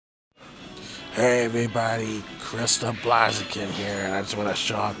Hey everybody, Krista Blaziken here, and I just want to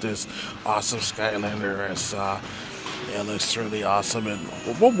show off this awesome Skylander I saw. It looks really awesome, and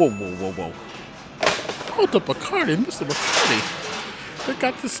whoa. Hold up, Bacardi, Mr. Bacardi. They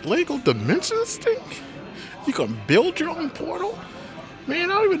got this Lego Dimensions thing? You can build your own portal? Man,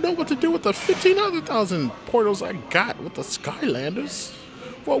 I don't even know what to do with the 15,000 portals I got with the Skylanders.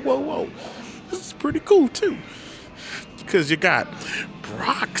 Whoa. This is pretty cool, too. Because you got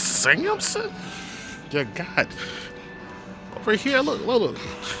Brock Samson. You got over here, look.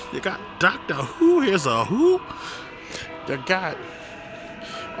 You got Doctor Who. Here's a Who. You got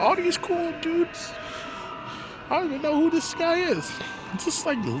all these cool dudes. I don't even know who this guy is. It's just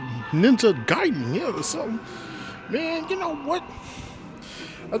like Ninja Gaiden here or something. Man, you know what?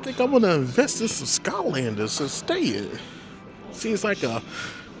 I think I'm gonna invest in some Skylanders and stay here. Seems like a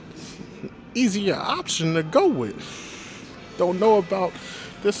easier option to go with. Don't know about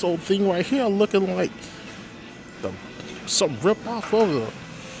this old thing right here looking like some rip-off of the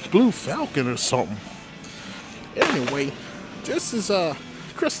Blue Falcon or something. Anyway, this is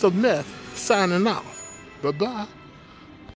Crystal Meth signing off. Bye-bye.